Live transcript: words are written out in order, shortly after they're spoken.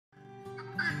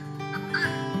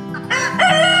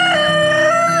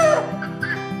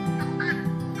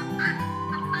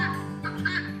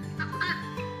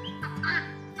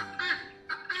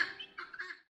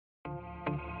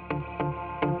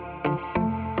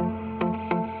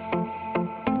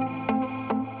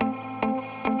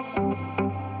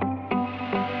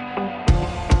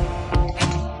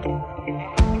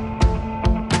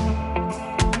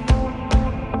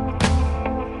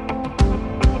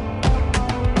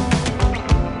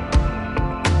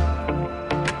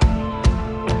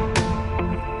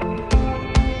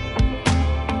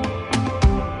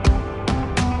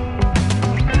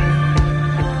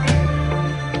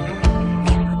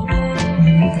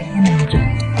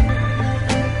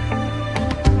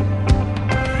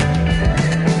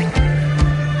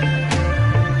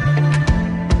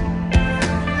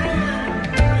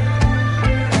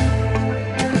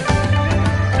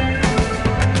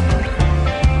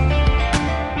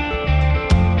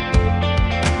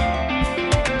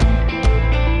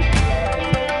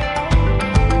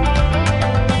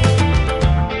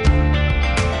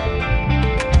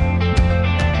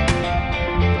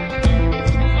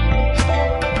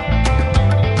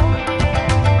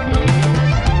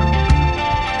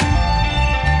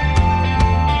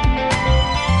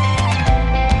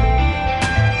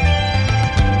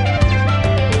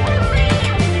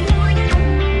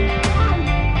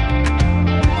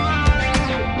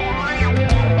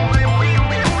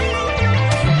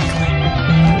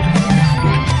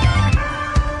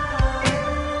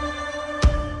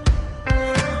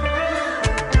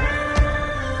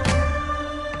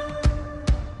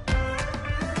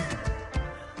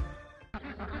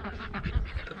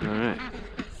Alright,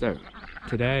 so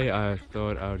today I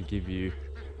thought I would give you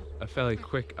a fairly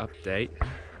quick update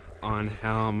on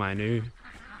how my new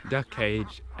duck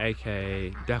cage, aka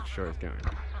Duckshaw, is going.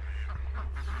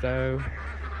 So,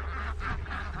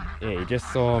 yeah, you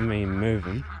just saw me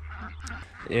moving.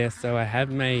 Yeah, so I have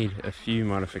made a few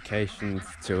modifications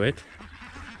to it.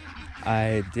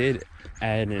 I did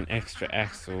add an extra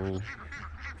axle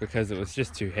because it was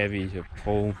just too heavy to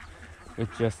pull with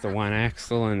just the one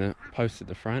axle and the post at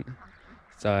the front.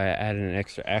 So I added an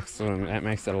extra axle and that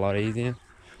makes it a lot easier.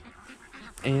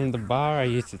 And the bar I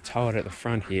used to tow it at the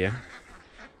front here,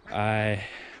 I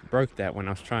broke that when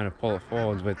I was trying to pull it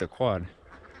forwards with the quad.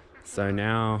 So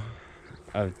now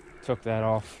I've took that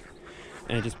off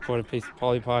and just put a piece of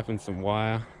poly pipe and some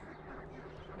wire,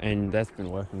 and that's been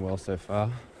working well so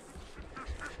far.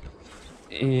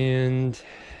 And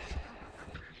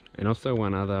also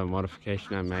one other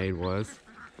modification I made was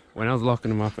when I was locking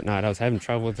them up at night, I was having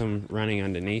trouble with them running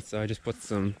underneath, so I just put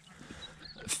some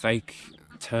fake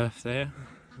turf there,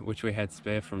 which we had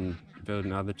spare from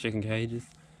building other chicken cages,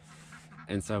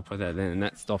 and so I put that there and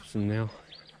that stops them now.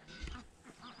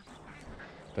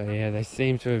 But yeah, they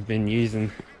seem to have been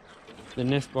using the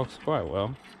nest box quite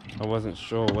well. I wasn't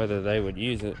sure whether they would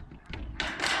use it,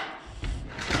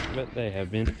 but they have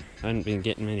been. I haven't been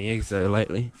getting many eggs though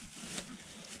lately.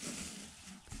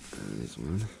 There's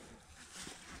one.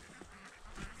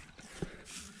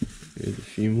 There's a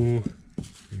few more.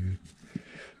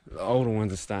 The older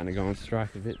ones are starting to go on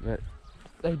strike a bit, but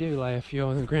they do lay a few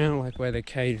on the ground, like where the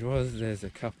cage was. There's a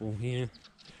couple here.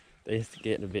 They used to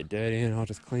get a bit dirty and I'll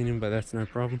just clean them, but that's no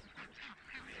problem.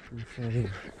 So,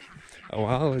 a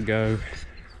while ago,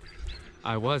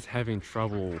 I was having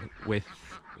trouble with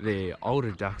the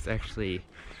older ducks actually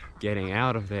getting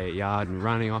out of their yard and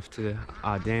running off to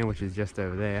our dam, which is just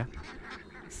over there.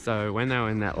 So when they were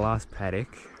in that last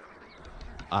paddock,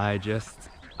 I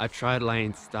tried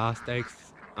laying star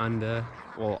stakes on the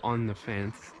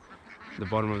fence, the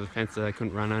bottom of the fence, so they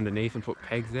couldn't run underneath, and put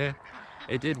pegs there.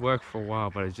 It did work for a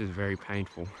while, but it's just very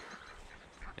painful.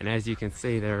 And as you can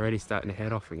see, they're already starting to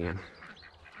head off again.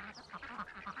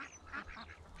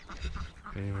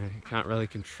 Anyway, can't really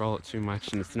control it too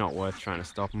much, and it's not worth trying to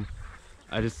stop them.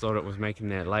 I just thought it was making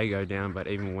their lay go down, but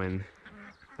even when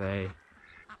they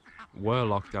were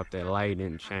locked up, their lay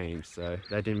didn't change, so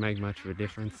that didn't make much of a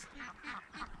difference.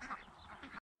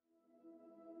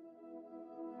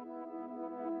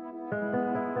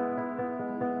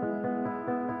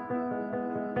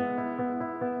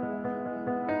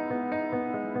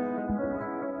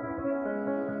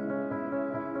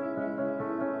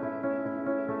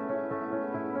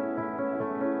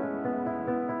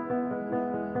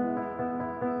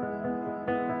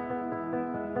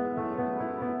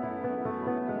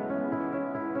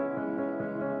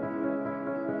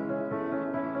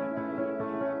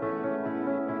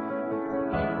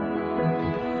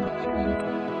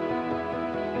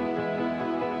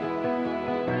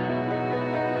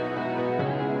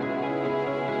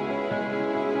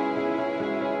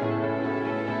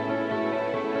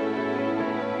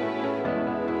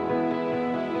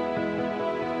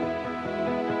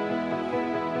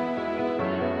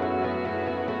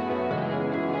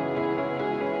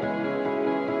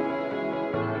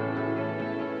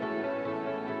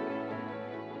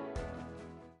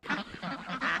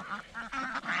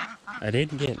 I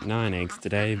did get 9 eggs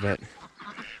today, but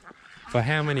for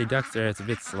how many ducks there are, it's a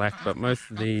bit slack, but most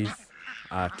of these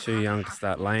are too young to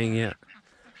start laying yet.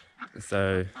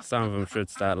 So some of them should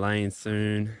start laying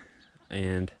soon,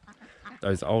 and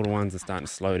those older ones are starting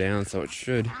to slow down, so it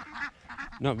should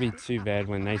not be too bad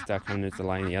when they start coming into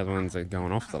lay and the other ones are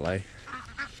going off the lay.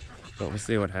 But we'll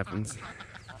see what happens.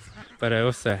 But I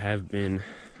also have been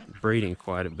breeding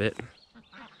quite a bit.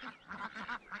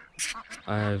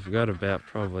 I've got about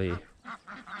probably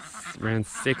around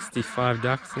 65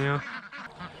 ducks now.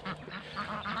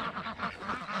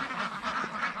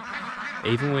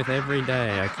 Even with every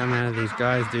day I come out of these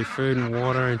guys, do food and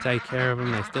water and take care of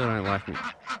them, they still don't like me.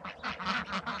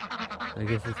 I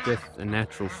guess it's just a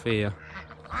natural fear.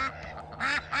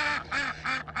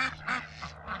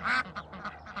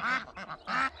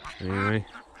 Anyway,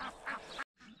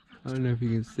 I don't know if you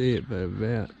can see it, but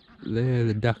about there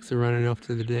the ducks are running off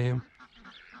to the dam.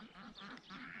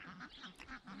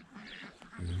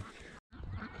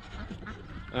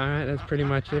 Alright, that's pretty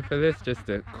much it for this, just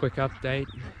a quick update.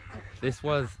 This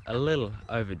was a little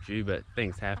overdue, but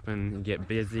things happen, you get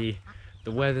busy.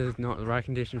 The weather's not the right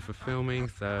condition for filming,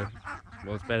 so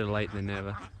well, it's better late than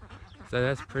never. So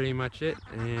that's pretty much it,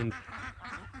 and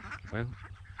well,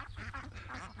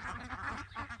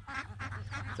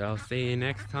 so I'll see you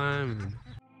next time.